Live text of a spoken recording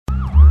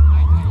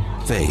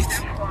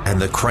faith,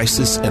 and the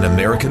crisis in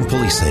American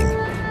policing.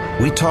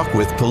 We talk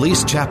with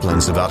police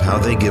chaplains about how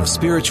they give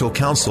spiritual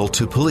counsel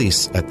to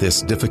police at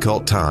this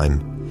difficult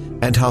time,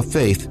 and how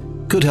faith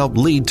could help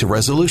lead to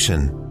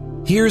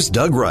resolution. Here's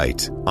Doug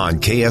Wright on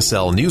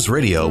KSL News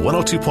Radio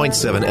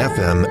 102.7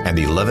 FM and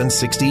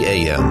 1160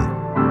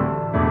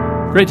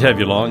 AM. Great to have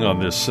you along on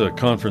this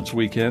conference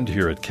weekend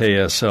here at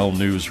KSL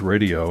News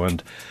Radio.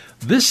 And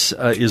this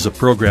is a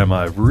program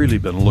I've really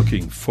been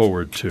looking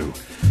forward to.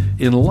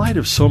 In light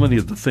of so many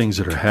of the things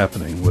that are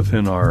happening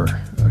within our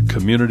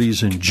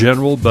communities in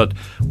general, but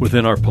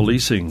within our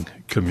policing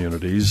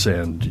communities,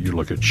 and you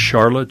look at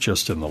Charlotte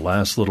just in the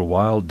last little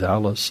while,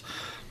 Dallas,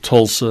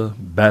 Tulsa,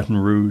 Baton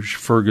Rouge,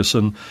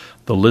 Ferguson,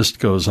 the list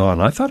goes on.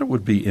 I thought it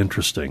would be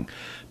interesting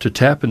to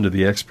tap into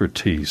the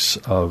expertise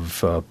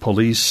of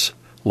police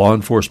law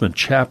enforcement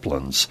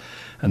chaplains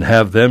and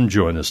have them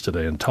join us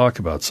today and talk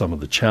about some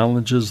of the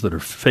challenges that are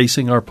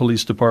facing our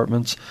police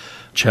departments,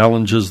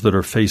 challenges that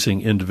are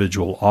facing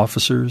individual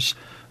officers,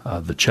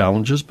 the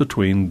challenges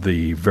between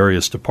the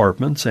various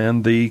departments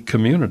and the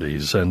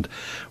communities. And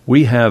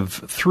we have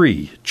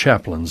three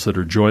chaplains that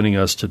are joining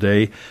us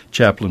today.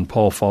 Chaplain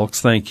Paul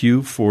Falks, thank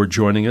you for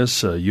joining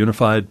us.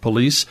 Unified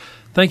Police,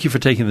 thank you for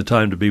taking the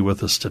time to be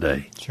with us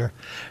today. Sure.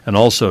 And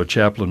also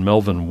Chaplain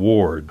Melvin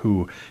Ward,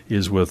 who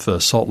is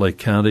with Salt Lake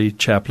County.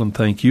 Chaplain,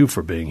 thank you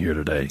for being here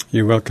today.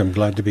 You're welcome.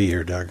 Glad to be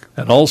here, Doug.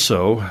 And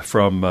also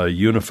from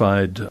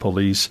Unified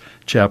Police,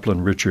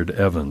 Chaplain Richard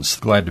Evans.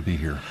 Glad to be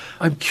here.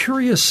 I'm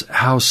curious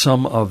how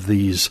some of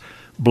these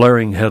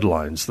blaring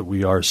headlines that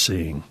we are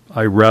seeing,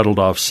 I rattled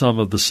off some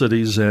of the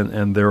cities,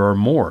 and there are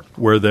more,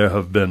 where there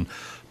have been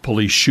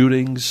police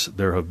shootings,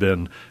 there have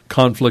been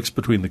conflicts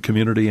between the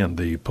community and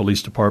the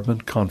police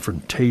department,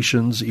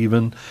 confrontations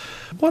even.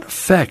 What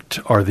effect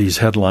are these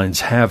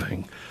headlines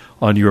having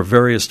on your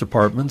various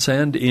departments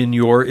and in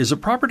your, is it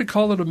proper to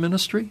call it a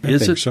ministry? I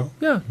think so.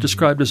 Yeah,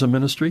 described as a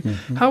ministry.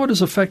 Mm-hmm. How it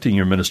is affecting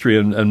your ministry,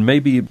 and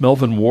maybe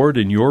Melvin Ward,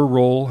 in your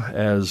role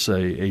as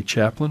a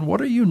chaplain,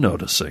 what are you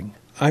noticing?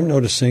 I'm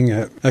noticing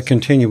a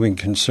continuing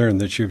concern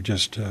that you've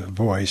just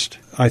voiced.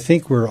 I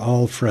think we're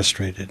all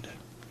frustrated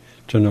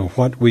to know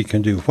what we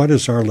can do. What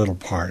is our little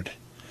part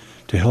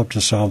to help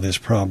to solve this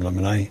problem?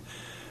 And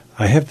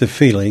I have the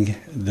feeling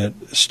that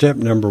step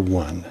number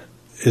one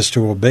is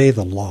to obey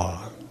the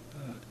law.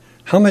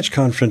 How much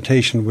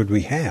confrontation would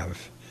we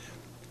have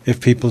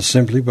if people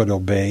simply would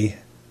obey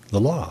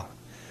the law?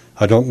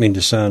 I don't mean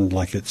to sound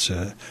like it's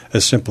a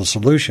simple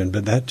solution,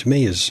 but that to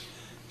me is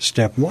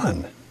step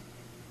one.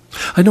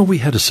 I know we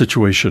had a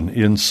situation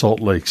in Salt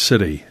Lake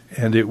City,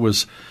 and it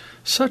was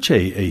such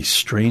a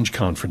strange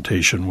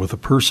confrontation with a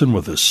person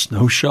with a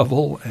snow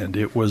shovel, and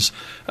it was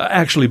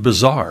actually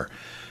bizarre.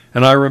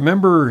 And I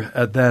remember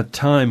at that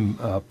time,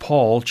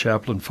 Paul,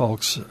 Chaplain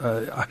Falks,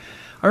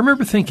 I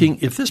remember thinking,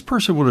 if this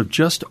person would have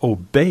just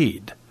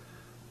obeyed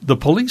the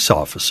police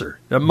officer,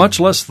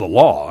 much less the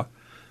law,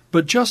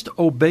 but just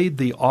obeyed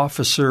the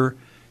officer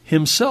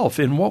himself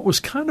in what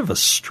was kind of a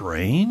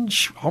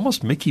strange,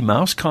 almost Mickey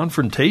Mouse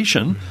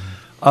confrontation,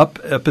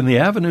 up in the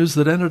avenues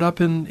that ended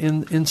up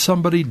in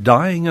somebody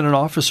dying and an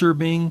officer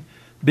being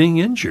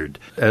injured.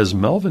 As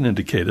Melvin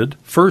indicated,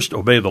 first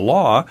obey the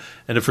law,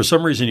 and if for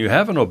some reason you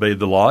haven't obeyed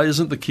the law,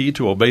 isn't the key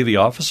to obey the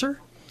officer?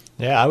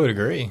 Yeah, I would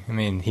agree. I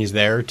mean, he's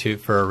there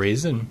for a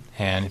reason,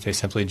 and if they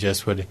simply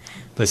just would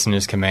listen to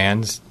his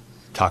commands,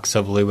 talk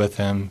civilly with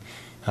him,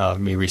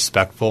 be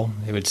respectful,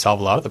 it would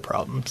solve a lot of the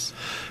problems.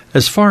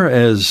 As far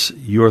as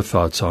your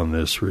thoughts on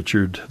this,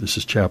 Richard, this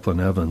is Chaplain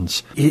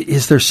Evans,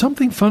 is there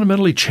something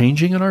fundamentally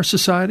changing in our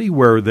society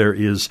where there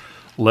is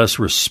less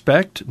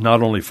respect,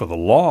 not only for the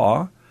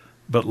law,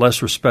 but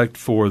less respect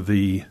for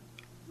the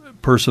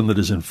person that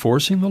is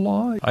enforcing the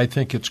law? I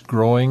think it's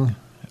growing.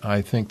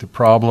 I think the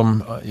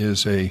problem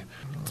is a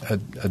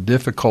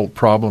difficult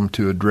problem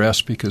to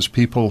address because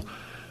people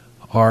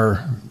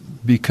are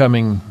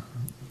becoming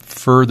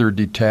further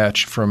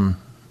detached from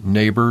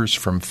neighbors,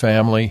 from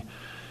family.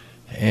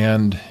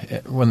 And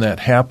when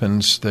that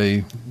happens,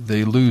 they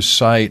lose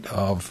sight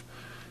of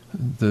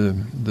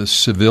the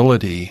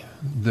civility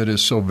that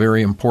is so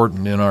very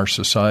important in our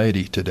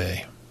society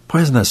today.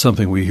 Why isn't that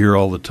something we hear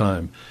all the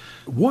time?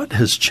 What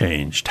has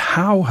changed?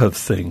 How have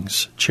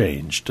things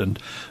changed? And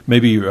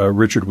maybe,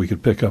 Richard, we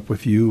could pick up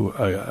with you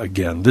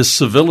again. This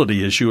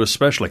civility issue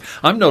especially.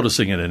 I'm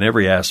noticing it in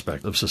every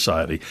aspect of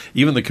society,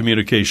 even the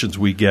communications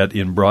we get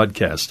in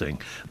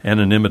broadcasting,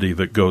 anonymity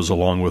that goes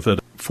along with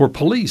it. For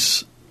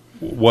police,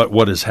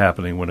 what is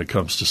happening when it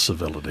comes to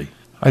civility?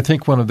 I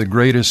think one of the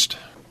greatest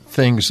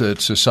things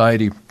that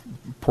society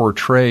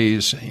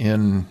portrays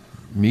in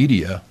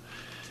media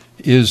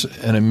is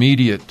an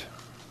immediate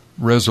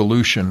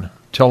resolution.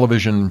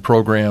 Television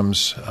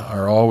programs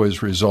are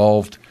always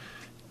resolved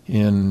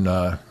in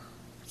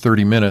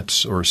 30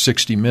 minutes or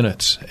 60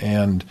 minutes,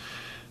 and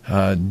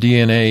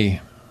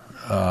DNA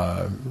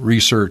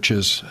research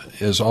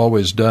is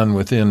always done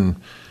within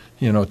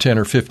 10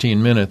 or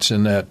 15 minutes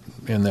in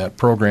that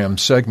program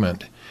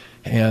segment,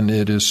 and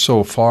it is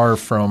so far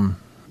from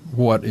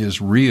what is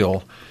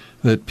real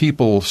that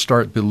people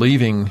start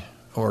believing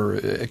or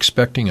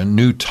expecting a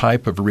new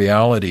type of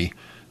reality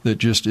that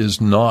just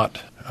is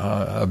not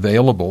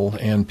available,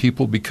 and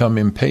people become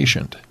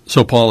impatient.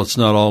 So, Paul, it's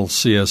not all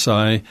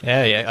CSI?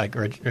 Yeah, like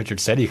Richard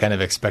said, you kind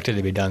of expect it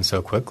to be done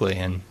so quickly.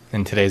 And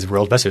in today's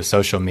world, especially with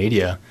social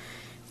media,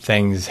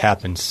 things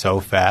happen so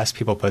fast.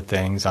 People put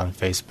things on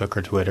Facebook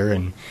or Twitter,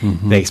 and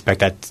they expect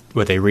that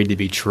what they read to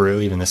be true.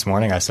 Even this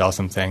morning, I saw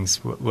some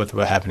things with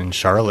what happened in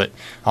Charlotte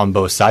on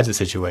both sides of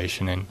the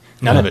situation, and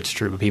none of it's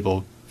true, but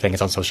people think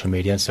it's on social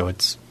media, so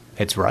it's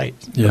right.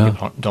 Yeah.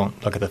 People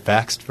don't look at the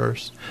facts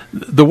first.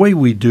 The way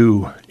we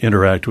do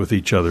interact with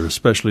each other,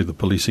 especially the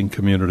policing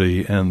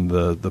community and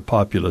the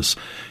populace,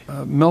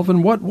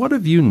 Melvin, what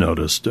have you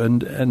noticed?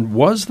 And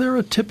was there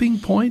a tipping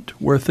point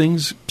where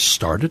things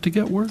started to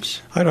get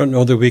worse? I don't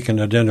know that we can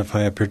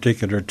identify a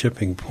particular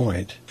tipping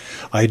point.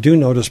 I do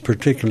notice,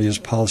 particularly as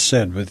Paul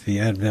said, with the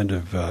advent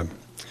of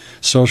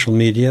social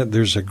media,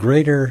 there's a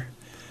greater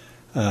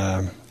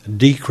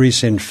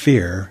decrease in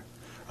fear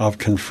of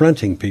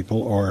confronting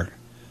people, or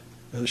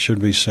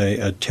should we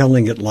say,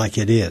 telling it like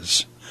it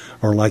is,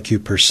 or like you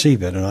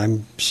perceive it, and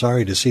I'm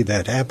sorry to see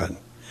that happen.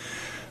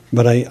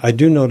 But I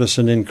do notice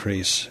an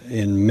increase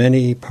in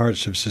many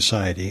parts of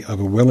society of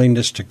a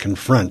willingness to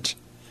confront,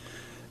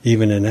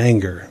 even in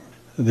anger.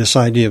 This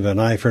idea of an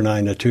eye for an eye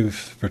and a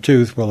tooth for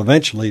tooth will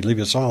eventually leave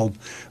us all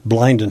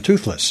blind and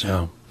toothless.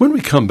 Yeah. When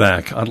we come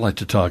back, I'd like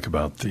to talk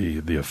about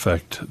the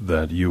effect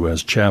that you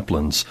as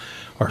chaplains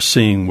are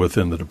seeing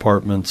within the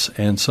departments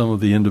and some of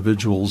the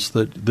individuals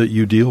that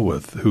you deal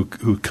with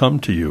who come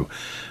to you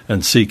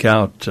and seek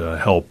out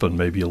help and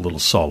maybe a little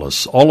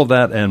solace. All of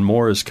that and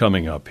more is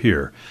coming up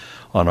here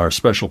on our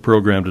special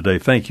program today.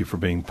 Thank you for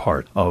being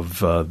part of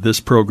this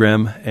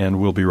program,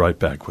 and we'll be right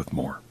back with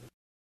more.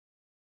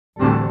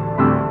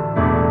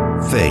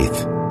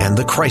 Faith and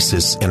the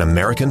Crisis in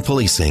American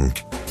Policing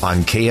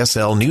on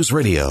KSL News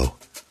Radio.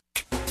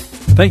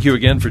 Thank you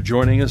again for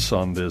joining us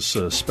on this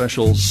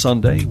special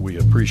Sunday. We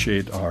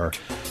appreciate our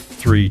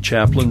three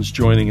chaplains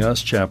joining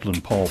us,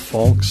 Chaplain Paul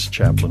Falks,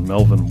 Chaplain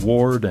Melvin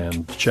Ward,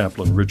 and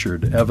Chaplain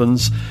Richard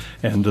Evans.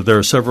 And there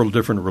are several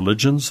different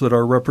religions that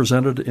are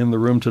represented in the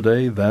room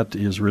today. That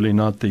is really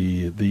not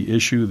the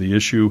issue. The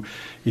issue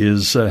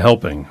is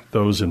helping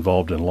those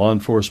involved in law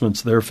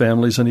enforcement, their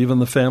families, and even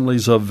the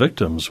families of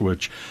victims,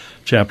 which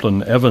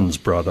Chaplain Evans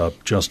brought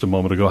up just a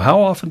moment ago.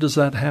 How often does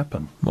that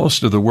happen?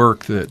 Most of the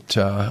work that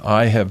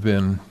I have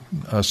been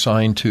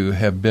assigned to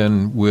have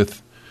been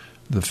with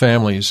the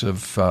families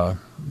of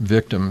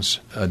victims.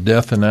 A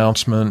death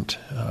announcement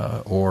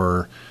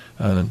or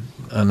an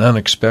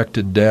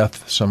unexpected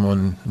death,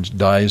 someone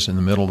dies in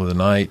the middle of the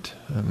night,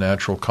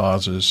 natural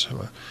causes,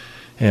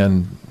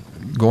 and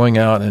going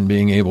out and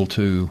being able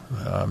to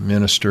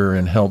minister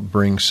and help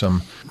bring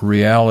some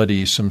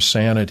reality, some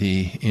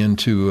sanity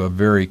into a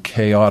very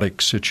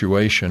chaotic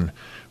situation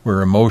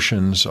where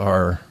emotions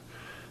are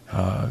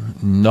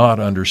not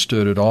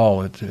understood at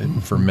all.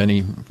 For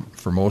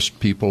most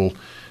people,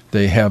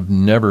 they have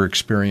never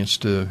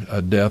experienced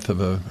a death of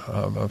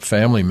a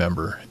family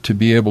member. To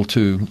be able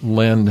to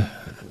lend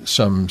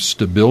some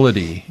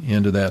stability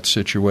into that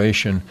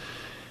situation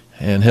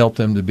and help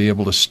them to be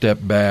able to step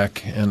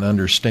back and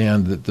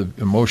understand that the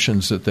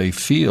emotions that they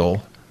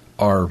feel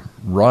are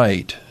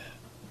right,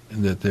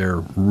 that they're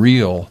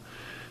real,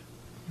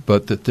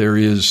 but that there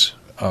is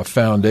a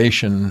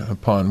foundation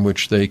upon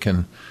which they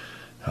can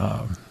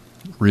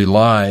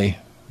rely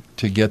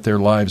to get their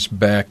lives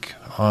back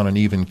on an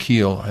even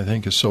keel, I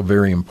think is so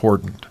very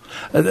important.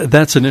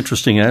 That's an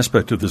interesting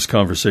aspect of this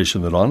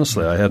conversation that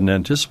honestly I hadn't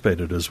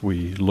anticipated as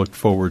we looked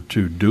forward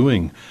to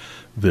doing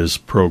this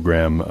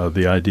program,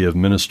 the idea of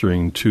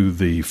ministering to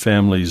the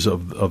families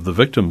of the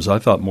victims. I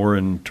thought more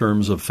in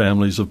terms of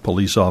families of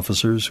police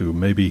officers who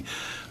maybe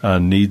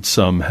need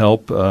some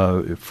help.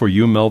 For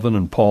you, Melvin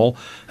and Paul,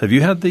 have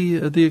you had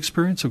the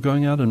experience of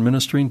going out and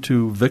ministering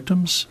to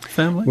victims'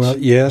 families? Well,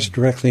 yes,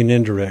 directly and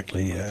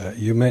indirectly.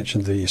 You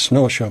mentioned the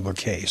snow shovel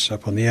case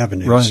up on the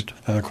avenues.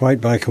 Right.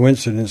 Quite by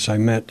coincidence, I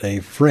met a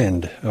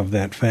friend of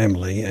that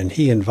family, and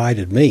he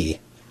invited me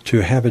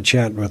to have a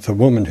chat with a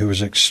woman who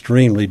was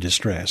extremely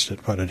distressed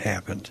at what had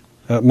happened.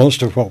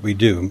 Most of what we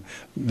do,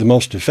 the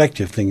most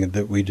effective thing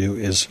that we do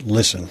is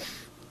listen,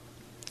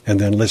 and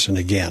then listen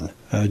again.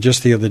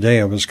 Just the other day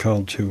I was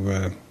called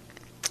to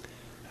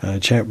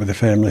chat with a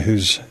family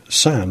whose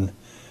son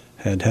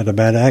had had a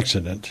bad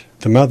accident.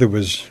 The mother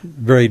was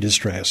very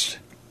distressed.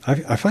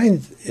 I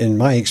find in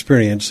my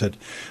experience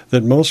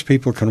that most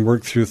people can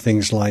work through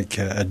things like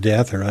a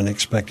death or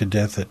unexpected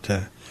death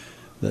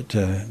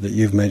that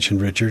you've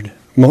mentioned, Richard.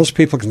 Most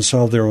people can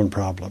solve their own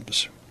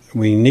problems.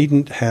 We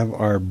needn't have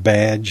our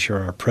badge or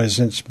our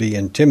presence be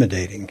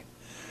intimidating.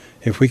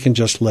 If we can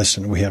just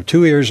listen. We have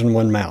 2 ears and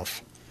 1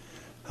 mouth.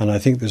 And I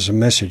think there's a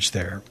message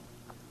there.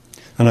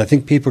 And I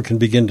think people can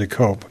begin to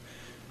cope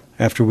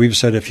after we've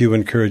said a few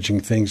encouraging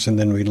things and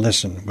then we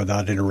listen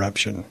without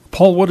interruption.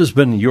 Paul, what has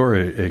been your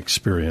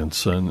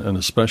experience, and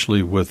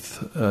especially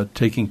with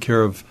taking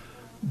care of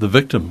the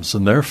victims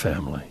and their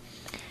family?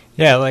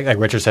 Yeah, like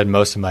Richard said,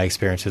 most of my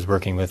experience is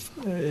working with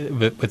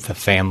the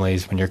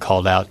families when you're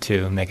called out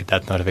to make a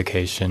death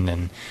notification,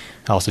 and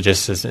also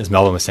just as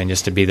Melvin was saying,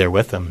 just to be there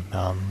with them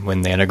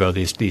when they undergo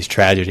these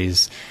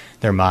tragedies.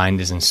 Their mind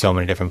is in so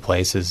many different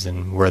places,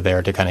 and we're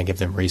there to kind of give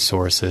them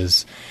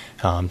resources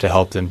to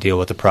help them deal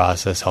with the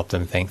process, help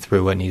them think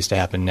through what needs to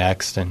happen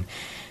next, and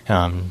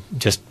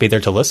just be there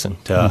to listen,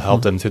 to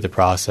help them through the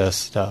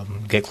process,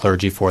 get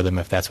clergy for them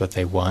if that's what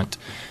they want,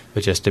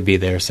 but just to be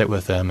there, sit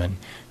with them, and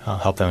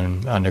help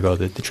them undergo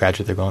the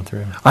tragedy they're going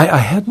through. I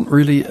hadn't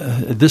really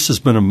this has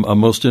been a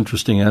most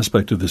interesting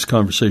aspect of this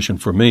conversation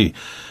for me,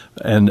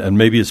 and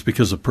maybe it's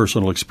because of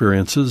personal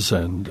experiences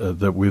and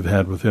that we've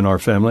had within our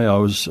family. I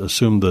always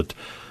assumed that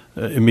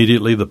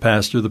immediately the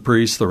pastor, the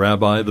priest, the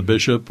rabbi, the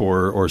bishop,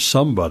 or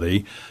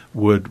somebody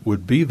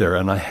would be there,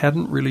 and I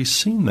hadn't really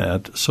seen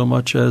that so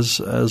much as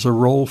a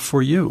role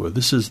for you.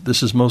 This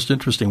is most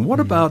interesting.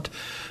 What about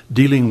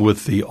dealing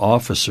with the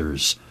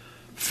officers'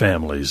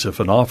 families, if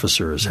an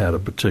officer has had a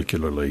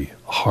particularly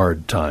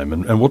hard time?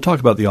 And we'll talk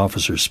about the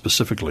officers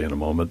specifically in a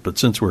moment, but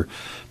since we're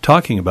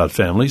talking about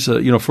families,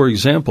 for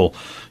example,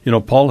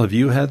 Paul, have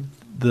you had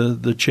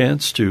the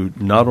chance to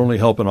not only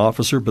help an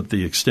officer but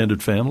the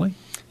extended family?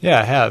 Yeah,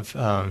 I have.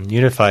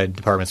 Unified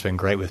Department's been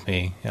great with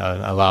me,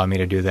 allowing me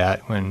to do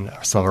that when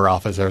some of our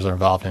officers are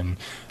involved in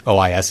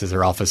OISs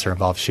or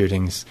officer-involved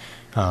shootings.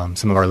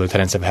 Some of our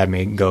lieutenants have had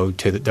me go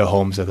to the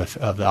homes of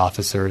the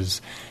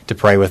officers to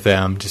pray with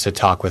them, just to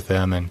talk with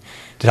them and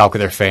to talk with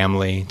their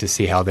family to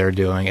see how they're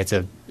doing. It's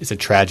a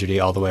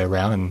tragedy all the way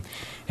around,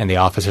 and the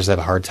officers have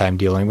a hard time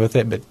dealing with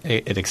it, but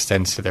it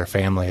extends to their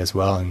family as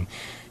well. And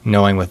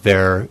knowing what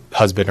their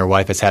husband or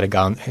wife has had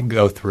to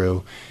go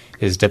through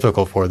is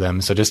difficult for them.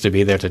 So just to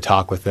be there to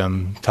talk with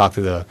them, talk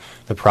through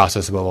the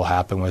process of what will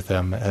happen with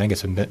them, I think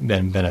it's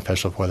been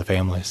beneficial for the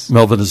families.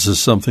 Melvin, is this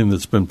something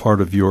that's been part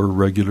of your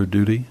regular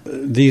duty?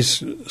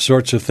 These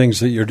sorts of things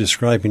that you're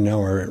describing now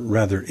are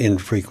rather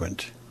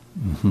infrequent.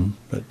 Mm-hmm.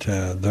 But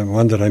the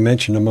one that I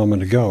mentioned a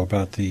moment ago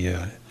about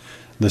the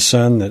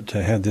son that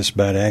had this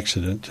bad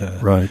accident,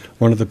 right.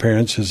 One of the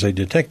parents is a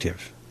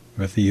detective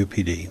with the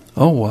UPD.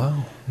 Oh,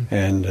 wow.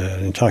 And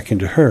in talking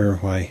to her,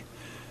 why,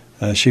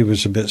 she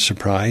was a bit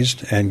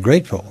surprised and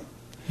grateful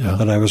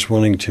that I was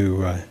willing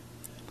to,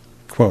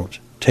 quote,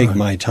 take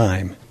my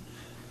time.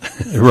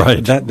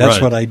 Right. That's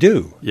what I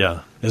do.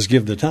 Yeah. Is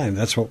give the time.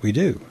 That's what we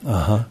do.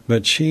 Uh-huh.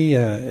 But she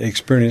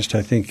experienced,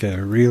 I think,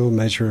 a real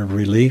measure of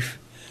relief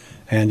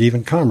and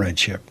even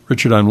comradeship.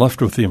 Richard, I'm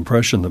left with the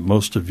impression that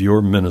most of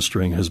your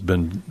ministering has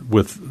been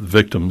with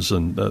victims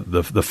and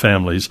the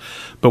families.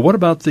 But what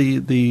about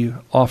the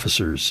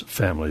officers'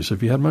 families?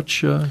 Have you had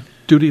much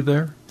duty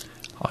there?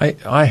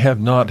 I have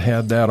not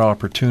had that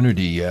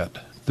opportunity yet.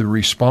 The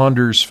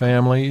responders'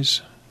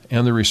 families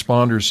and the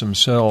responders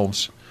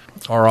themselves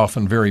are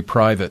often very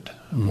private,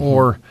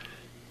 or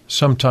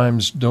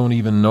sometimes don't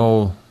even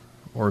know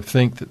or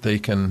think that they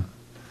can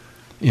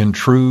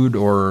intrude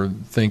or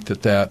think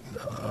that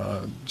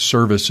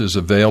service is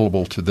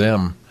available to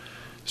them.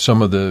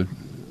 Some of the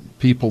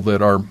people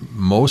that are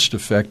most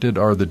affected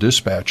are the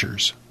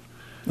dispatchers.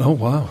 Oh,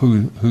 wow.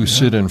 Who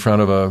sit in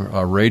front of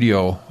a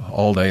radio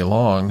all day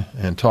long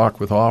and talk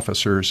with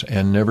officers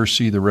and never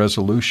see the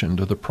resolution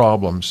to the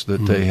problems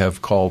that they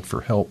have called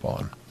for help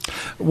on.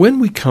 When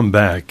we come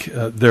back,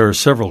 there are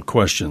several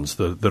questions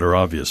that are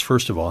obvious.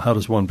 First of all, how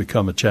does one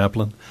become a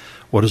chaplain?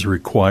 What is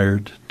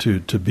required to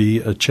be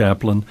a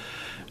chaplain?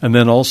 And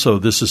then also,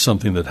 this is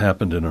something that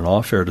happened in an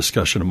off-air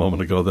discussion a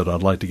moment ago that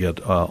I'd like to get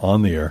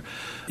on the air.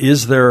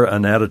 Is there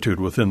an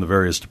attitude within the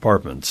various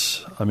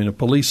departments? I mean, a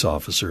police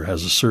officer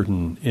has a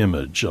certain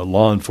image. A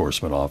law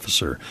enforcement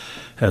officer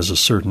has a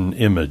certain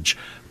image.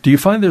 Do you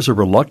find there's a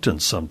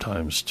reluctance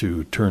sometimes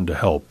to turn to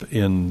help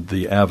in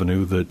the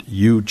avenue that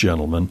you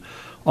gentlemen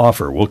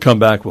offer? We'll come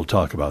back. We'll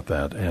talk about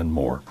that and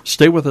more.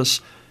 Stay with us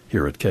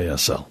here at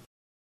KSL.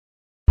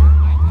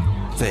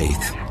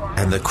 Faith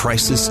and the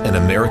crisis in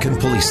American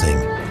policing.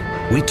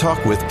 We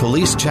talk with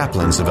police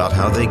chaplains about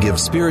how they give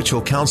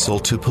spiritual counsel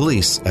to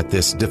police at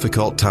this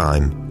difficult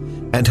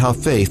time and how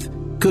faith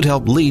could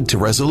help lead to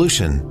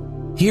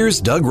resolution. Here's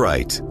Doug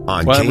Wright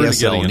on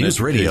KSL News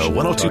Radio,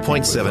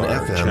 102.7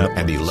 FM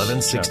and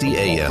 1160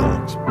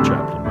 AM.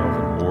 Chaplain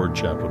Melvin Ward,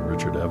 Chaplain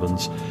Richard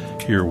Evans,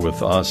 here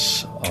with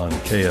us on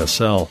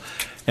KSL.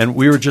 And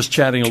we were just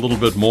chatting a little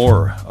bit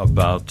more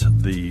about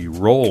the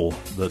role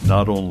that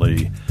not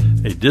only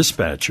a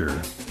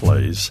dispatcher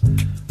plays,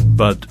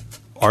 but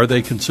are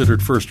they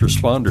considered first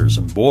responders?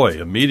 And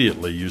boy,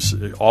 immediately,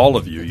 all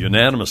of you,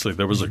 unanimously,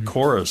 there was a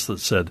chorus that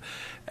said,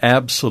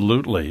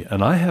 absolutely.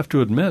 And I have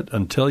to admit,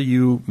 until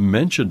you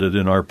mentioned it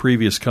in our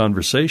previous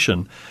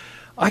conversation,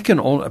 I can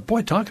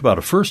only, talk about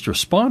a first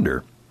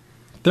responder.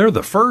 They're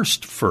the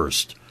first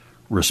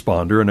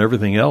responder, and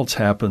everything else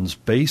happens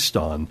based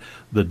on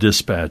the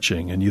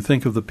dispatching. And you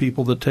think of the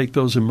people that take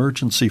those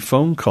emergency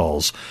phone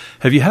calls.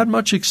 Have you had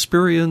much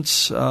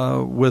experience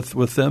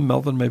with them?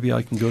 Melvin, maybe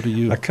I can go to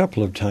you. A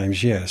couple of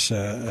times, yes.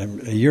 A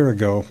year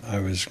ago, I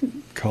was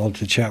called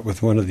to chat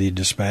with one of the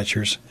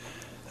dispatchers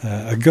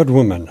a good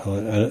woman,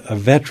 a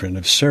veteran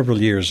of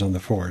several years on the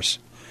force,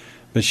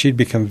 but she'd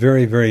become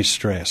very, very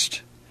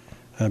stressed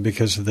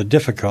because of the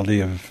difficulty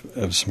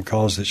of some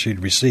calls that she'd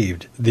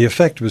received. The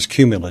effect was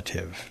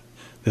cumulative.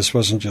 This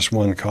wasn't just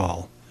one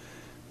call.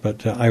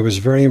 But I was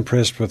very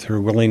impressed with her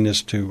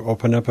willingness to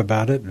open up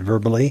about it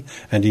verbally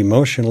and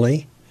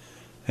emotionally.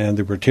 And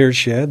there were tears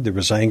shed. There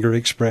was anger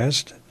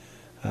expressed.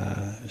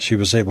 She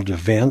was able to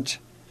vent.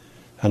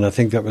 And I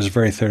think that was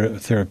very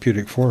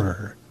therapeutic for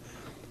her.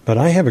 But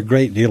I have a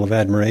great deal of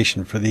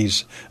admiration for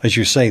these, as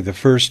you say, the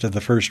first of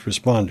the first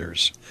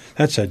responders.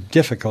 That's a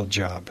difficult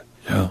job.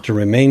 Yeah. To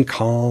remain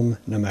calm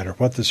no matter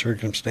what the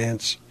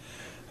circumstance.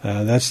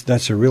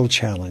 That's a real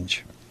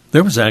challenge.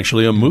 There was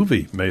actually a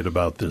movie made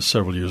about this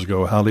several years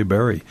ago. Halle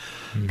Berry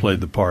played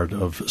the part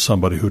of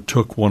somebody who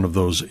took one of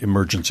those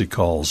emergency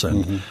calls,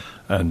 and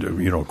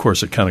of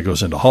course, it kind of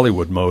goes into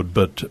Hollywood mode.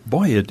 But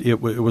boy,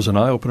 it was an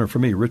eye opener for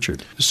me,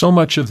 Richard. So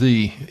much of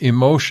the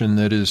emotion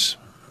that is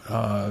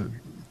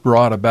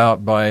brought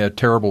about by a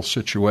terrible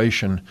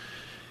situation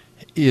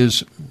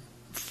is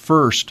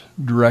first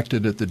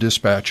directed at the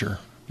dispatcher,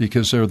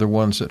 because they're the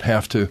ones that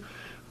have to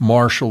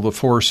marshal the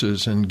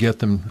forces and get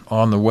them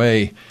on the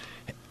way.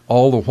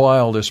 All the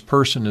while, this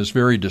person is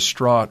very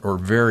distraught or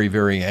very,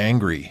 very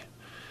angry.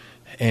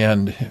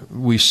 And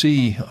we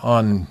see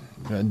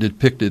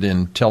depicted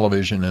in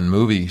television and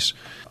movies,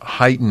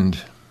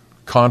 heightened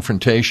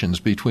confrontations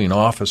between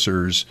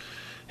officers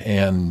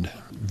and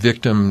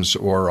victims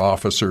or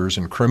officers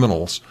and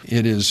criminals.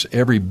 It is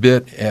every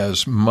bit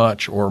as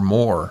much or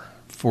more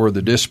for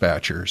the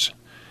dispatchers,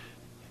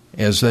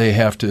 as they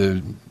have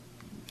to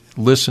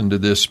listen to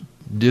this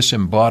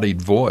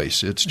disembodied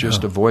voice. It's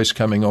just a voice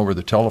coming over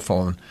the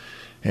telephone,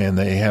 and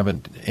they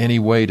haven't any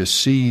way to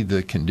see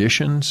the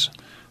conditions,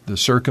 the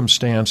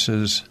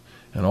circumstances,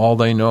 and all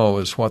they know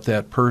is what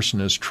that person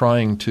is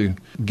trying to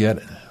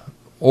get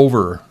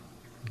over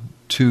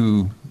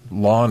to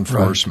law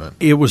enforcement.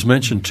 Right. It was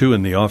mentioned, too,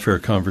 in the off-air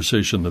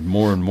conversation that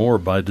more and more,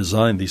 by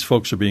design, these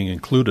folks are being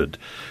included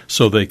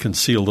so they can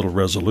see a little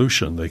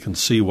resolution. They can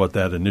see what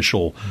that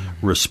initial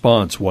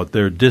response, what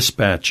their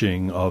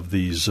dispatching of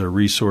these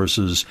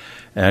resources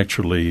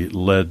actually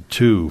led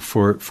to.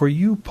 For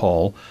you,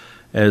 Paul,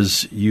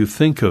 as you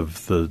think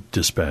of the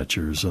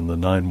dispatchers and the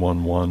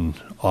 911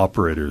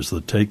 operators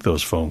that take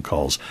those phone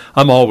calls,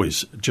 I'm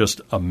always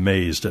just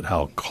amazed at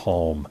how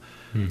calm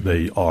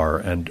they are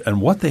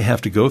and what they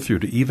have to go through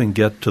to even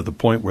get to the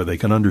point where they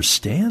can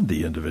understand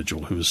the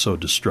individual who is so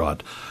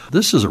distraught.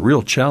 This is a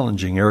real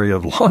challenging area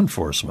of law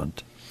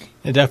enforcement.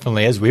 It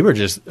definitely is. We were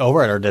just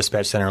over at our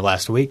dispatch center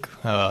last week.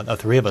 The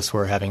three of us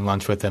were having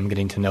lunch with them,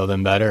 getting to know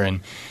them better,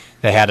 and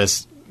they had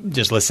us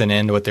just listen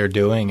in to what they're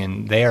doing,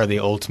 and they are the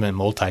ultimate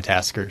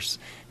multitaskers.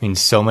 I mean,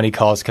 so many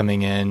calls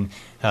coming in,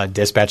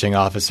 dispatching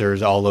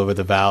officers all over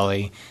the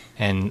valley.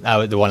 And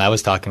the one I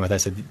was talking with, I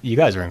said, you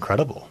guys are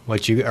incredible.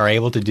 What you are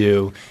able to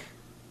do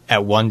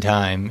at one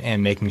time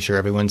and making sure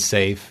everyone's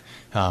safe,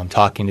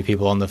 talking to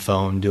people on the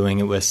phone, doing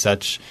it with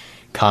such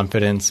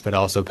confidence but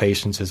also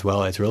patience as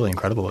well. It's really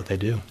incredible what they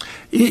do.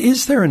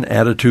 Is there an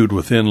attitude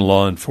within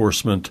law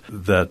enforcement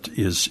that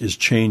is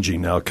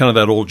changing now? Kind of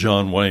that old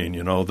John Wayne,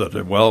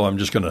 that, well, I'm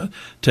just going to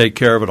take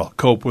care of it. I'll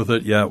cope with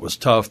it. Yeah, it was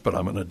tough, but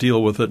I'm going to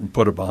deal with it and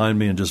put it behind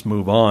me and just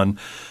move on,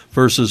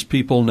 versus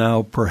people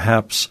now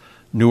perhaps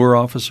newer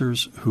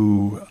officers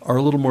who are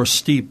a little more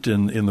steeped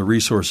in the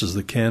resources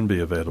that can be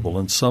available.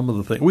 And some of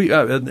the things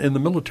in the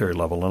military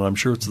level, and I'm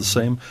sure it's the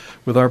same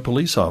with our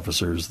police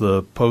officers,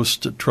 the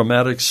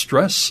post-traumatic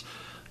stress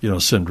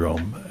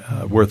syndrome,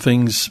 where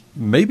things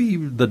maybe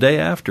the day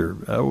after,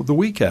 the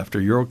week after,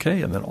 you're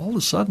okay, and then all of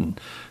a sudden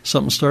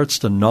something starts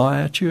to gnaw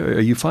at you. Are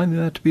you finding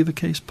that to be the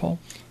case, Paul?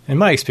 In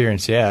my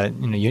experience, yeah.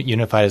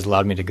 Unified has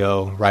allowed me to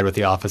go ride with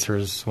the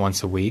officers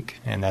once a week,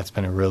 and that's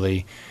been a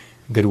really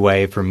good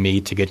way for me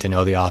to get to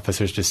know the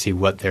officers, to see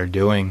what they're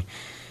doing.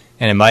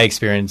 And in my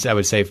experience, I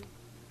would say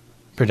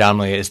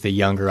predominantly it's the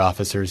younger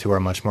officers who are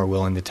much more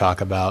willing to talk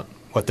about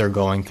what they're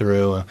going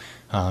through,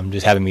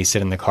 just having me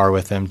sit in the car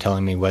with them,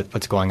 telling me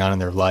what's going on in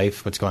their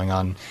life, what's going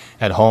on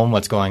at home,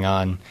 what's going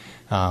on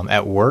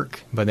at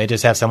work. But they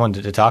just have someone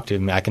to talk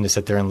to. I can just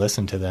sit there and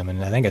listen to them.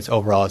 And I think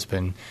it's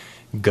been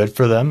good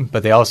for them,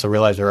 but they also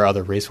realize there are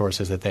other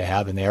resources that they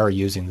have, and they are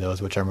using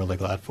those, which I'm really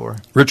glad for.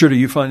 Richard, are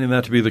you finding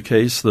that to be the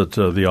case, that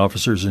the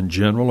officers in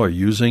general are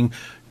using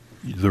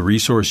the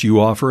resource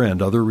you offer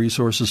and other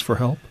resources for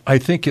help? I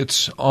think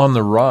it's on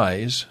the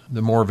rise.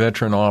 The more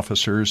veteran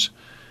officers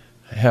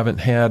haven't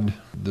had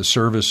the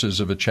services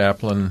of a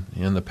chaplain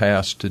in the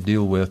past to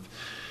deal with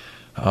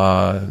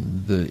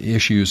the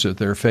issues that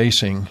they're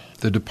facing.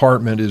 The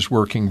department is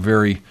working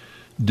very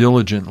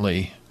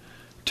diligently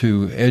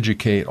to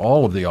educate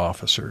all of the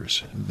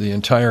officers, the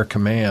entire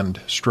command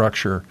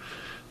structure,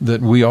 that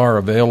we are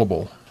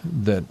available,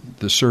 that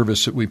the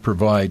service that we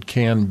provide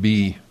can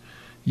be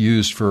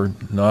used for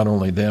not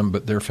only them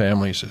but their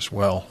families as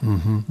well.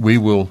 Mm-hmm. We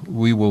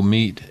will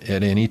meet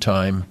at any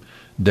time,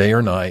 day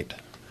or night,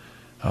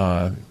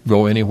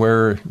 go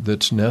anywhere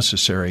that's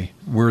necessary.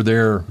 We're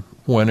there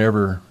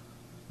whenever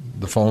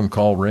the phone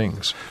call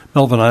rings.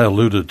 Melvin, I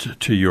alluded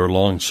to your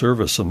long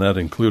service, and that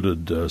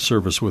included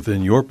service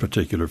within your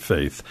particular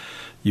faith.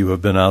 You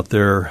have been out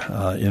there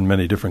in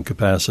many different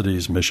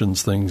capacities,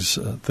 missions,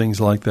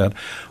 things like that.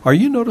 Are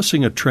you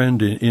noticing a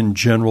trend in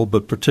general,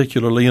 but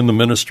particularly in the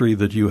ministry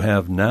that you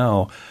have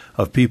now,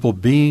 of people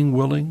being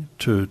willing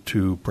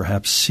to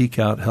perhaps seek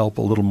out help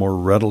a little more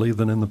readily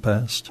than in the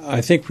past?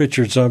 I think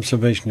Richard's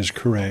observation is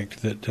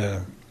correct,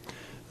 that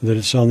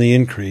it's on the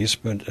increase,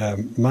 but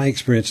my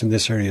experience in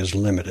this area is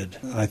limited.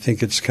 I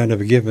think it's kind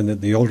of a given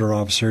that the older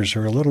officers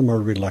are a little more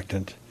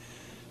reluctant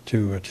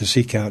to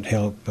seek out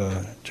help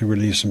to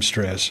relieve some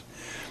stress.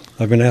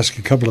 I've been asked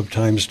a couple of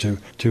times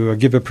to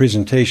give a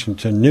presentation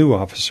to new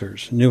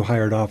officers, new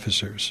hired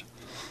officers.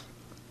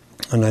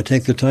 And I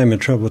take the time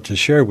and trouble to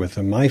share with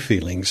them my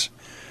feelings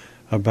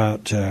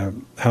about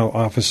how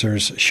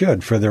officers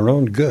should, for their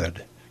own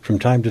good, from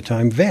time to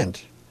time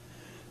vent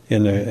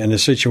in a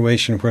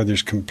situation where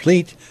there's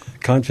complete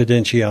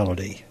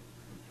confidentiality.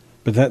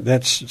 But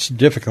that's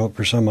difficult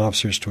for some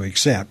officers to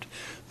accept,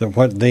 that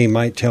what they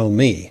might tell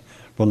me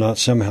will not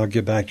somehow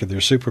get back to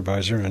their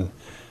supervisor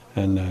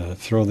and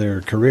throw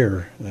their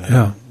career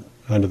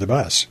under the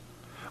bus.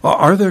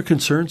 Are there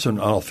concerns,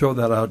 and I'll throw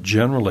that out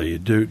generally,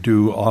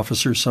 do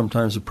officers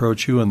sometimes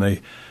approach you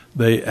and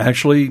they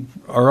actually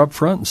are up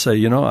front and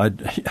say,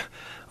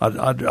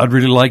 I'd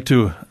really like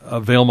to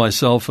avail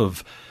myself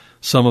of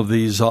some of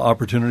these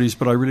opportunities,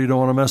 but I really don't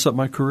want to mess up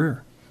my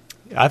career?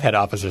 I've had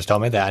officers tell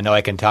me that. I know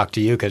I can talk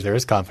to you because there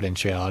is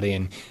confidentiality,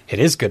 and it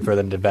is good for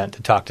them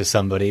to talk to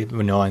somebody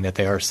knowing that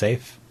they are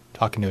safe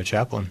talking to a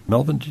chaplain.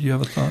 Melvin, did you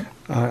have a thought?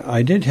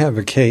 I did have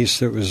a case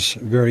that was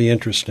very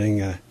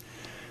interesting.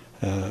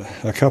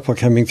 A couple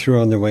coming through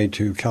on their way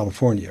to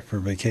California for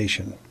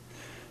vacation.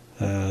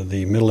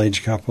 The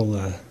middle-aged couple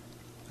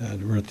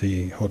were at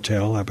the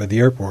hotel up at the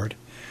airport,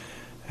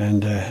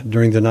 and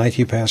during the night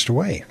he passed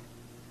away.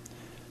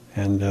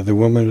 And the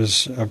woman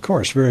was, of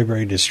course, very,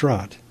 very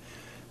distraught.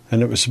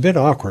 And it was a bit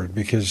awkward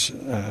because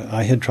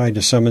I had tried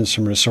to summon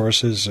some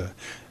resources,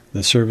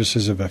 the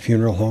services of a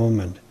funeral home,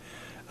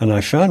 and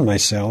I found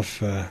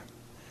myself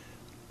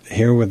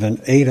here with an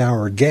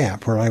 8-hour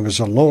gap where I was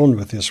alone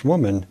with this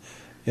woman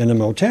in a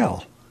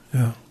motel.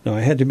 Yeah. Now,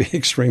 I had to be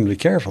extremely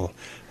careful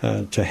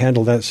to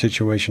handle that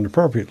situation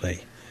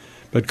appropriately.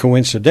 But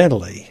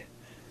coincidentally,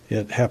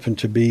 it happened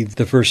to be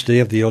the first day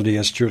of the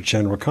LDS Church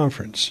General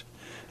Conference.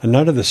 And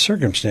under the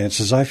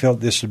circumstances, I felt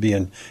this would be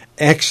an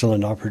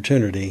excellent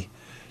opportunity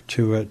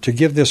to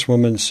give this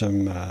woman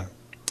some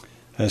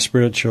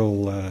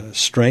spiritual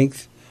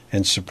strength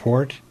and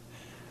support.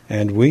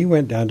 And we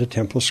went down to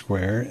Temple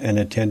Square and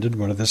attended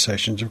one of the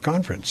sessions of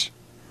conference.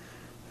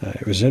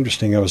 It was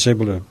interesting. I was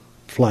able to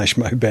flash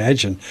my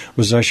badge and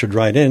was ushered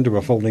right into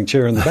a folding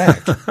chair in the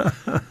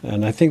back.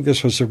 And I think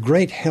this was of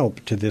great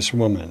help to this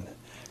woman,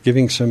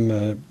 giving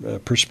some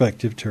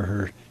perspective to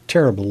her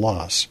terrible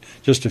loss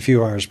just a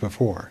few hours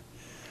before.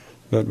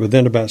 But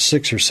within about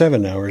 6 or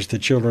 7 hours, the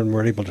children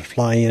were able to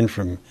fly in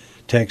from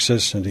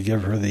Texas and to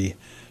give her the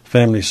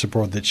family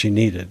support that she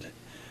needed.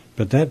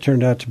 But that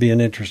turned out to be an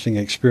interesting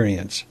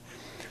experience.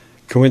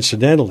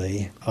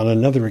 Coincidentally, on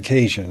another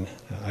occasion,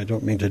 I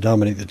don't mean to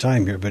dominate the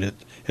time here, but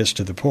it's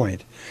to the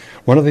point,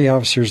 one of the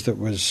officers that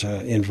was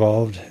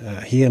involved,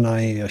 he and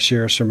I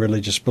share some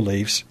religious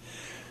beliefs,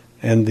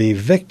 and the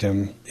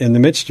victim, in the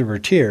midst of her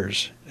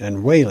tears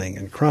and wailing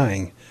and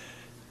crying,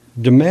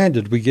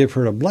 demanded we give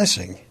her a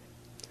blessing.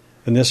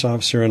 And this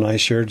officer and I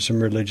shared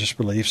some religious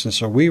beliefs, and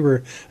so we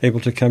were able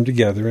to come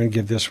together and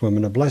give this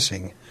woman a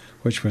blessing,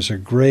 which was a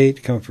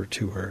great comfort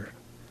to her.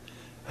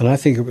 And I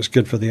think it was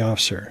good for the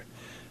officer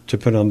to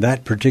put on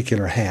that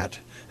particular hat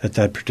at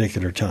that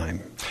particular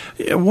time.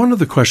 Yeah, one of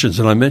the questions,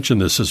 and I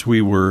mentioned this as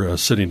we were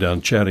sitting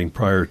down chatting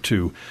prior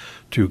to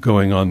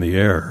going on the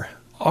air,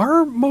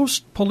 are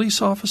most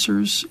police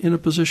officers in a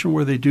position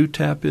where they do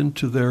tap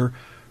into their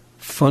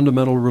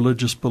fundamental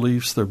religious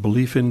beliefs, their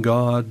belief in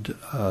God,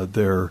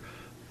 their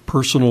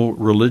personal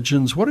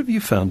religions? What have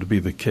you found to be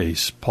the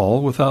case,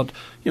 Paul, without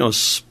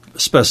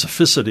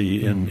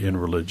specificity in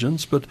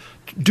religions, but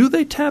do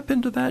they tap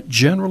into that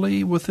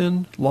generally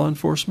within law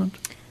enforcement?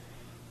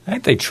 I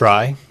think they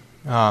try.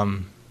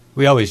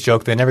 We always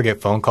joke they never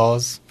get phone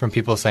calls from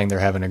people saying they're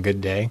having a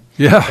good day.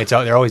 Yeah.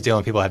 They're always dealing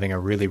with people having a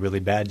really, really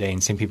bad day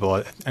and seeing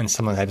people, and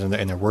someone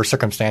in their worst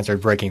circumstance or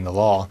breaking the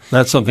law.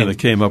 That's something that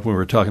came up when we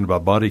were talking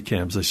about body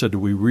cams. They said, do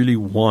we really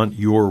want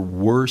your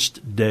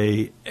worst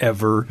day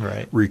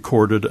ever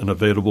recorded and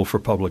available for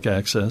public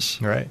access?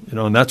 Right.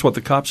 And that's what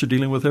the cops are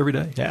dealing with every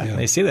day. Yeah,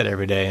 they see that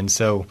every day. And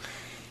so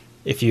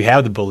if you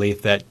have the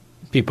belief that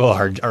people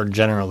are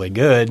generally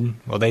good,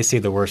 well, they see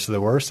the worst of the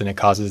worst, and it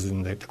causes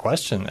them to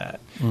question that.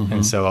 Mm-hmm.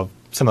 And so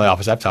some of the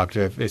officers I've talked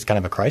to, it's kind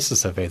of a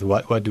crisis of faith.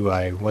 What do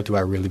I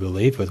really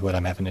believe with what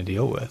I'm having to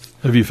deal with?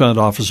 Have you found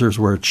officers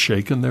where it's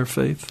shaken their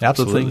faith?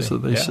 Absolutely. The things that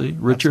they see?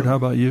 Richard, How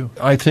about you?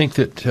 I think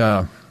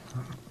that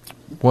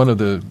one of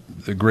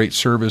the great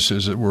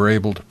services that we're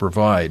able to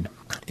provide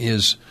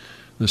is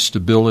the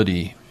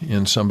stability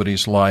in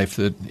somebody's life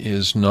that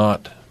is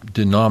not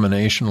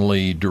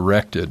denominationally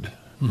directed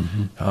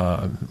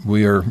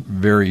We are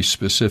very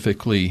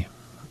specifically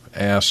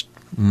asked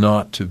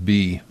not to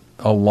be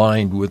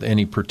aligned with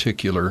any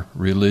particular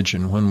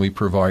religion when we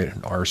provide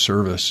our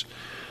service.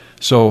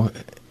 So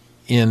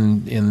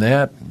in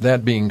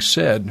that being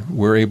said,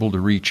 we're able to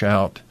reach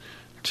out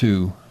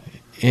to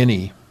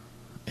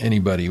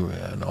anybody,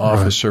 an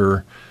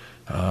officer,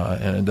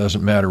 and it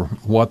doesn't matter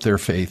what their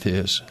faith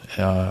is,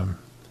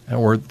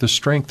 or the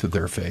strength of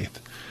their faith.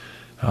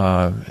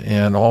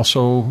 And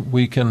also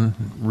we can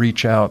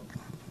reach out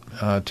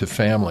to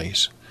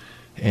families.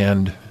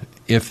 And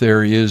if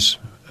there is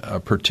a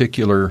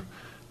particular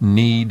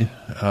need,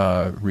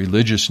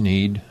 religious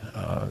need,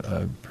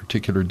 a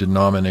particular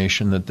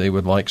denomination that they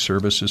would like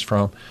services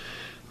from,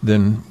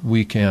 then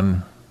we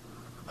can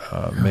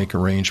make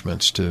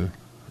arrangements to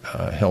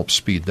help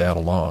speed that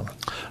along.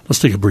 Let's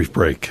take a brief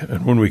break.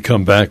 And when we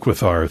come back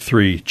with our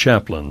three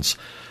chaplains,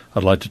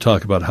 I'd like to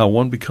talk about how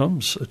one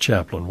becomes a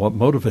chaplain, what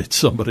motivates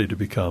somebody to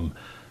become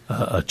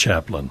a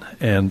chaplain,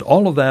 and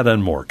all of that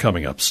and more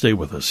coming up. Stay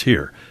with us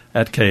here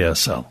at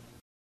KSL.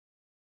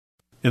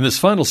 In this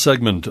final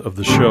segment of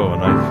the show,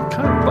 and I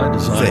kind of by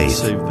design Faith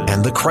saved this.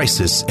 and the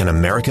crisis in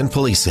American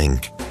policing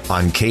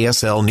on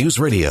KSL News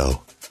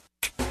Radio.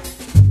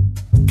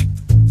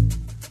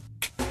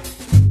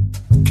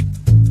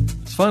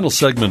 Final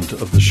segment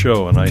of the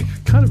show, and I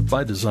kind of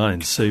by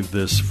design saved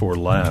this for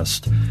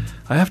last.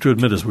 I have to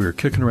admit, as we were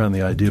kicking around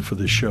the idea for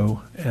this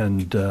show,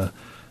 and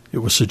it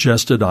was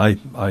suggested, I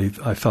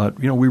thought,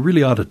 we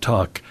really ought to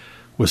talk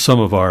with some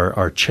of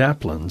our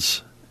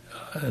chaplains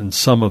and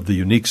some of the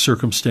unique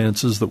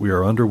circumstances that we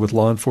are under with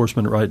law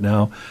enforcement right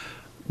now,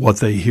 what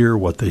they hear,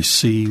 what they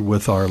see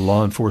with our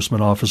law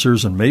enforcement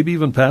officers, and maybe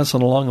even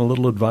passing along a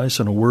little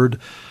advice and a word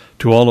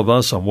to all of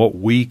us on what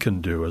we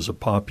can do as a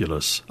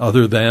populace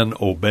other than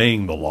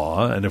obeying the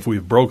law. And if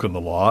we've broken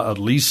the law, at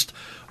least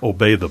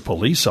obey the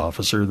police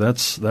officer.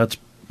 That's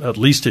at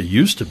least it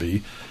used to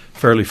be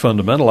fairly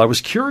fundamental. I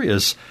was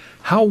curious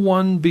how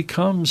one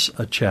becomes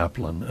a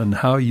chaplain and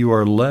how you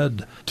are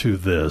led to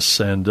this.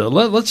 And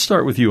let's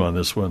start with you on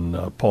this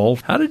one, Paul.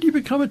 How did you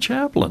become a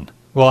chaplain?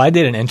 Well, I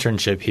did an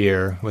internship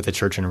here with a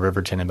church in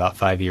Riverton about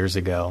 5 years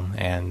ago,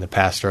 and the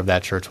pastor of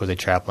that church was a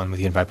chaplain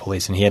with Unified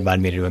Police, and he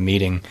invited me to a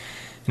meeting.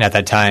 And at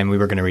that time, we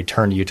were going to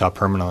return to Utah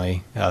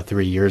permanently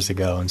 3 years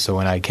ago. And so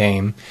when I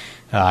came,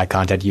 I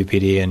contacted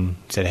UPD and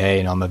said,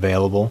 hey, I'm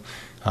available.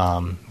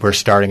 We're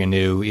starting a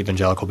new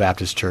Evangelical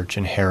Baptist church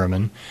in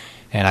Harriman,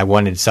 and I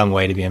wanted some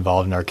way to be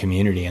involved in our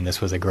community, and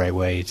this was a great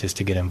way just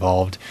to get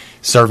involved,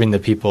 serving the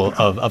people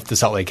of the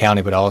Salt Lake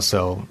County, but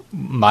also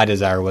my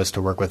desire was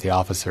to work with the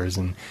officers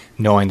and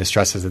knowing the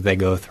stresses that they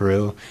go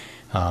through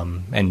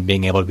and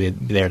being able to be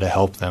there to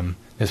help them.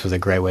 This was a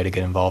great way to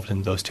get involved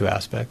in those two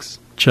aspects.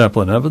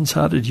 Chaplain Evans,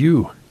 how did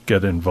you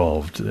get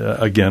involved,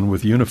 again,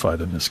 with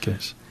Unified in this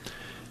case?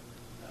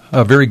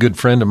 A very good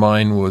friend of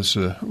mine was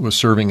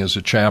serving as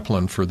a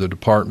chaplain for the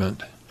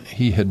department.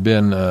 He had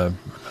been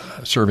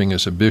serving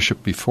as a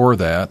bishop before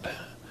that,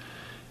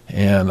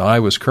 and I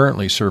was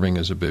currently serving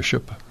as a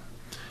bishop.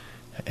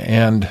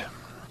 And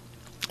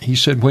he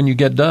said, when you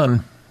get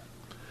done,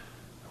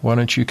 why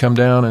don't you come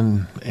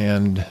down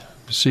and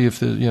see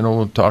if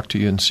we'll talk to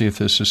you and see if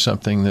this is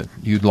something that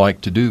you'd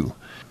like to do.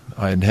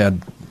 I had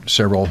had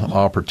several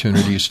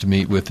opportunities to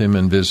meet with him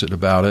and visit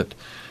about it,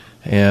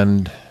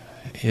 and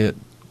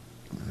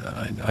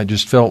I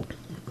just felt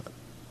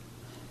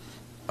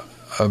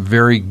a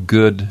very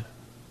good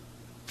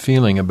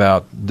feeling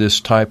about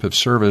this type of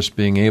service,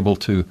 being able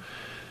to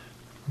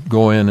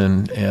go in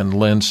and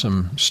lend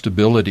some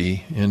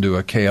stability into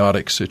a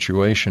chaotic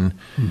situation,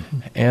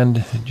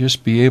 and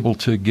just be able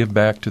to give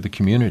back to the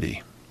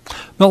community.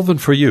 Melvin,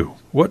 for you,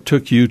 what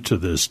took you to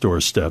this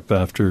doorstep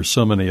after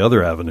so many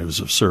other avenues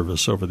of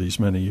service over these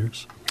many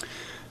years?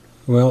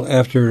 Well,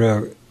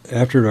 after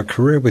a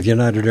career with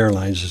United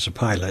Airlines as a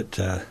pilot,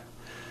 on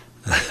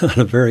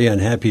a very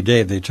unhappy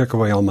day, they took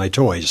away all my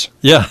toys.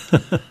 Yeah.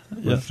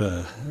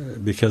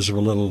 Because of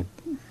a little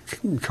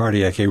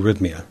cardiac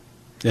arrhythmia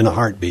in a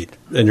heartbeat,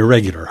 an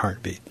irregular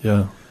heartbeat.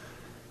 Yeah.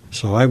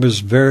 So I was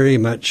very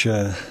much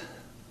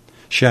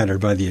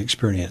shattered by the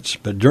experience.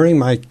 But during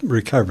my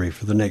recovery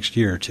for the next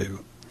year or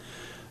two,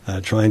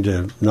 trying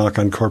to knock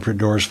on corporate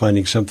doors,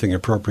 finding something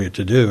appropriate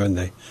to do, and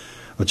they,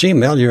 well, gee,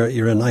 Mel,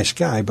 you're a nice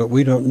guy, but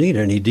we don't need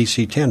any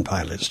DC-10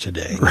 pilots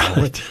today.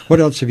 Right.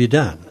 What else have you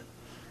done?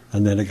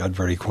 And then it got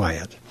very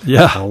quiet.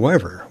 Yeah.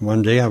 However,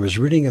 one day I was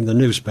reading in the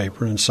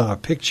newspaper and saw a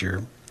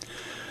picture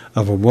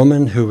of a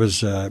woman who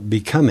was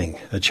becoming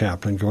a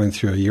chaplain, going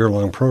through a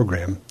year-long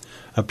program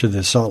up to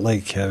the Salt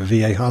Lake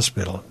VA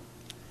hospital.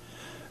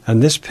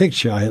 And this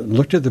picture, I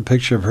looked at the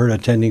picture of her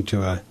attending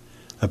to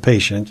a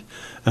patient,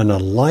 and a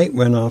light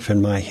went off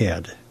in my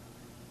head.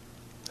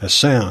 A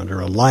sound or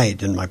a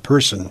light in my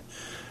person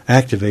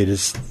activated.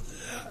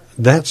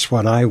 That's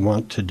what I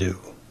want to do.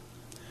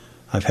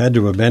 I've had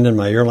to abandon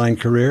my airline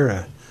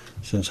career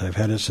since I've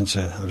had it since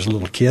I was a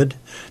little kid.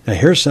 Now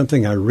here's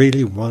something I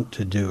really want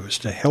to do, is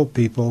to help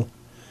people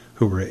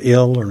who are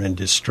ill or in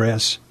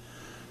distress.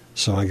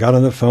 So I got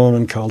on the phone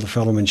and called the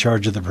fellow in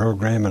charge of the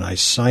program, and I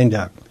signed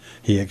up.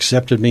 He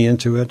accepted me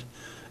into it,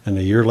 and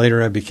a year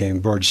later I became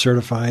board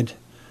certified,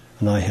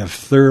 and I have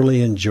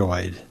thoroughly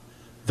enjoyed,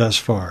 thus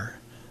far,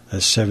 a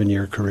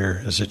 7-year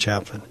career as a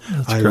chaplain.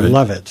 I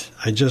love it.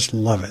 I just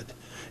love it.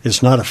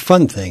 It's not a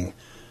fun thing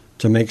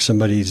to make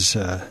somebody's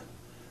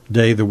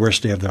day the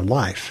worst day of their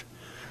life,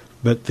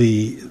 but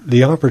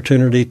the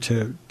opportunity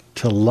to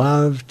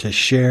love, to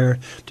share,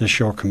 to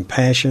show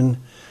compassion,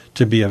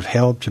 to be of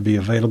help, to be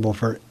available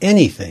for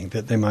anything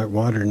that they might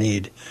want or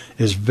need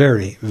is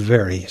very,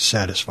 very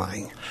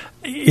satisfying.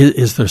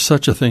 Is there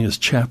such a thing as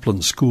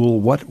chaplain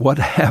school? What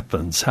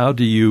happens? How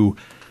do you,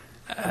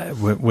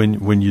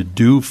 when you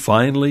do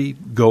finally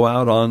go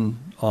out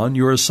on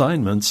your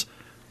assignments,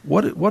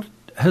 what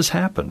has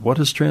happened? What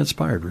has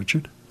transpired,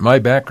 Richard? My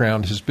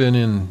background has been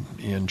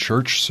in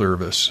church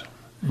service.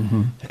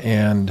 Mm-hmm.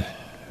 And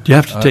do you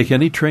have to take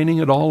any training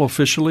at all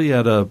officially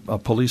at a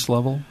police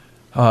level?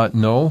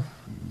 No.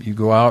 You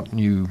go out and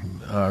you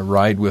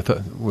ride with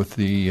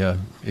the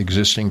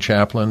existing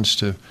chaplains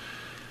to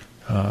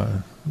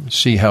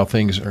see how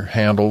things are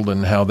handled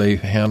and how they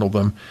handle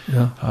them.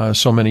 Yeah.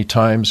 So many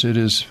times it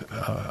is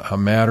a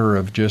matter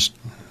of just,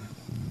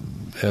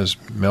 as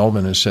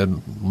Melvin has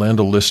said, lend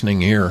a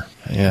listening ear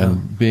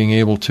and being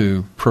able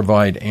to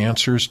provide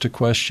answers to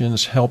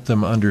questions, help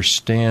them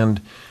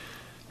understand.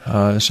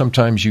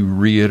 Sometimes you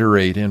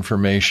reiterate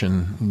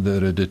information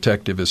that a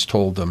detective has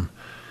told them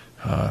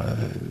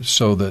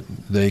so that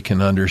they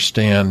can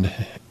understand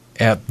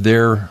at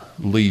their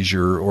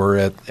leisure or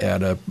at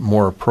a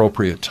more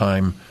appropriate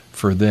time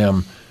for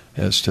them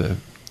as to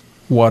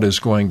what is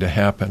going to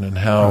happen and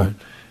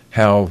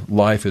how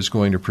life is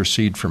going to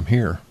proceed from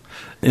here.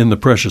 In the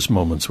precious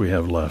moments we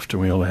have left,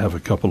 and we only have a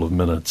couple of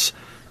minutes,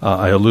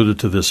 I alluded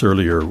to this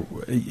earlier.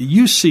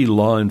 You see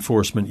law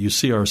enforcement, you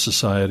see our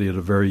society at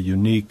a very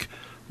unique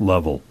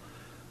level.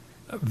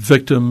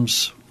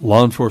 Victims,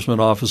 law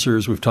enforcement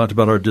officers, we've talked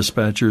about our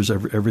dispatchers,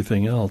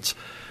 everything else.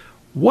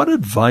 What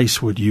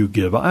advice would you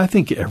give? I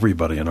think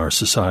everybody in our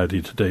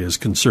society today is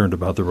concerned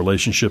about the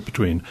relationship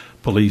between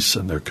police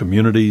and their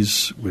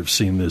communities. We've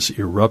seen this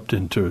erupt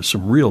into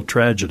some real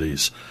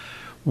tragedies.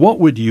 What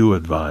would you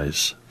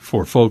advise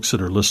for folks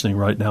that are listening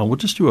right now? We'll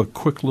just do a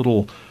quick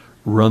little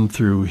run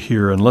through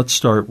here, and let's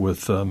start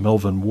with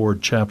Melvin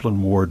Ward,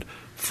 Chaplain Ward,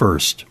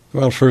 first.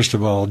 Well, first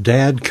of all,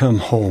 Dad, come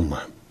home.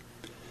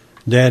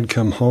 Dad,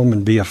 come home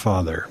and be a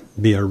father.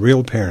 Be a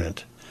real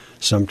parent.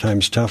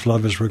 Sometimes tough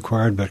love is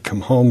required, but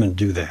come home and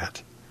do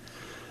that.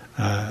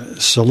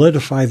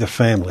 Solidify the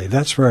family.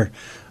 That's where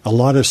a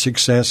lot of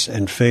success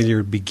and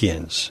failure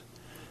begins,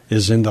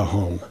 is in the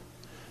home.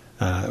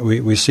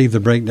 We see the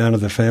breakdown of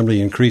the family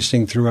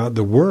increasing throughout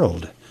the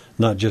world,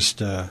 not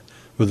just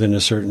within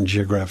a certain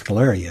geographical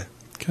area.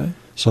 Okay.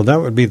 So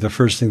that would be the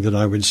first thing that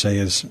I would say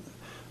is,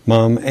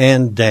 Mom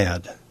and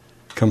Dad,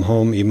 come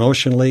home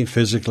emotionally,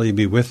 physically,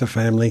 be with the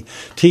family,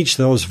 teach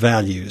those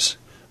values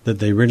that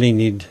they really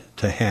need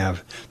to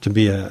have to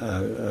be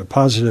a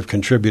positive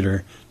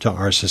contributor to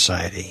our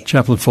society.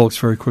 Chaplain Folks,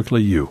 very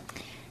quickly, you.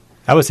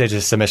 I would say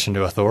just submission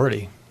to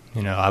authority.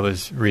 I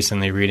was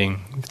recently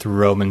reading through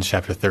Romans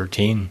chapter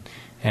 13,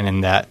 and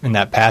in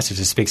that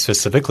passage it speaks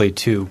specifically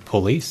to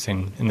police,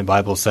 and the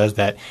Bible says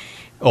that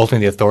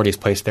ultimately the authority is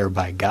placed there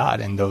by God,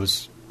 and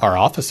those are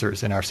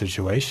officers in our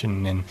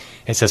situation. And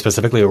it says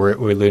specifically,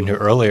 we alluded to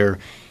earlier,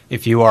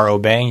 if you are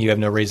obeying, you have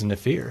no reason to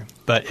fear.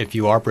 But if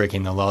you are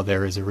breaking the law,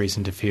 there is a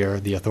reason to fear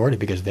the authority,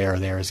 because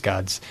there is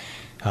God's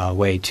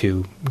way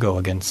to go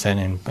against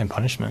sin and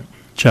punishment.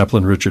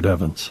 Chaplain Richard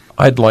Evans.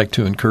 I'd like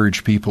to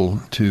encourage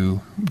people to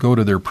go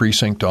to their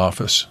precinct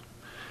office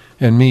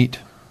and meet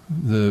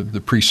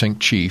the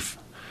precinct chief,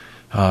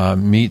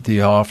 meet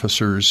the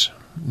officers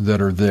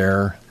that are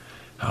there,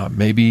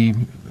 maybe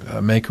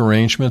make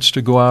arrangements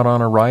to go out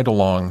on a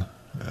ride-along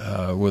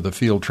with a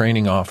field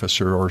training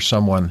officer or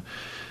someone.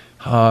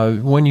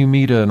 When you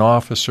meet an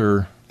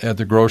officer at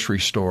the grocery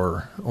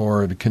store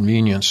or at a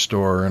convenience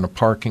store in a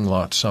parking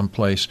lot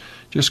someplace,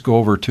 just go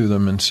over to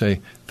them and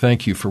say,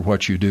 thank you for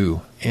what you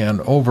do. And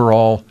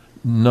overall,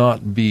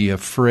 not be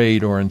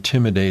afraid or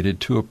intimidated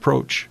to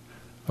approach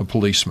a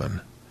policeman.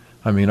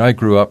 I mean, I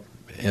grew up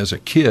as a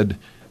kid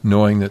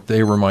knowing that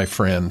they were my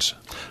friends.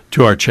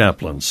 To our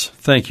chaplains,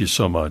 thank you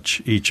so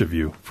much, each of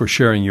you, for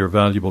sharing your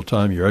valuable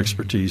time, your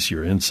expertise,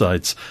 your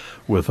insights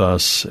with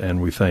us,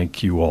 and we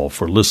thank you all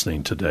for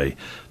listening today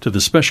to the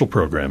special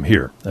program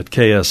here at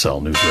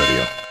KSL News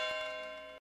Radio.